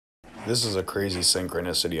This is a crazy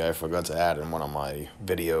synchronicity I forgot to add in one of my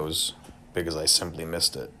videos because I simply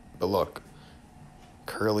missed it. But look,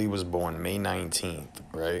 Curly was born May 19th,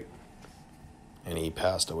 right? And he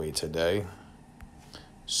passed away today.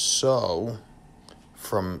 So,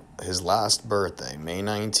 from his last birthday, May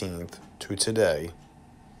 19th, to today,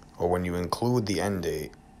 or when you include the end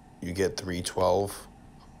date, you get 312.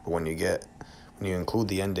 But when you include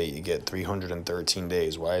the end date, you get 313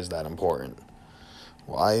 days. Why is that important?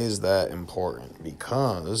 Why is that important?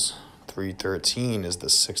 Because 313 is the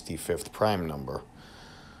 65th prime number.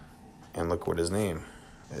 And look what his name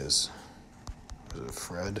is. Is it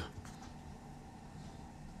Fred?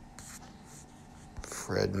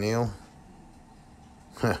 Fred Neil?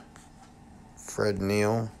 Fred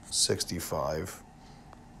Neil, 65.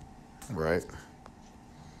 Right?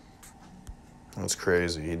 That's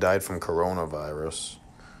crazy. He died from coronavirus,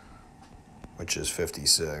 which is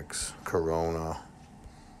 56. Coronavirus,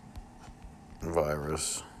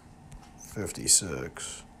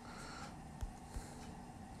 56.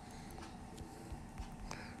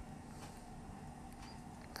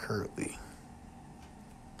 Curly,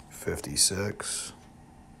 56.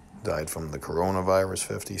 Died from the coronavirus,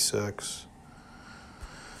 56.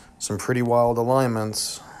 Some pretty wild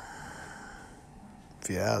alignments, if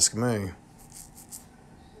you ask me.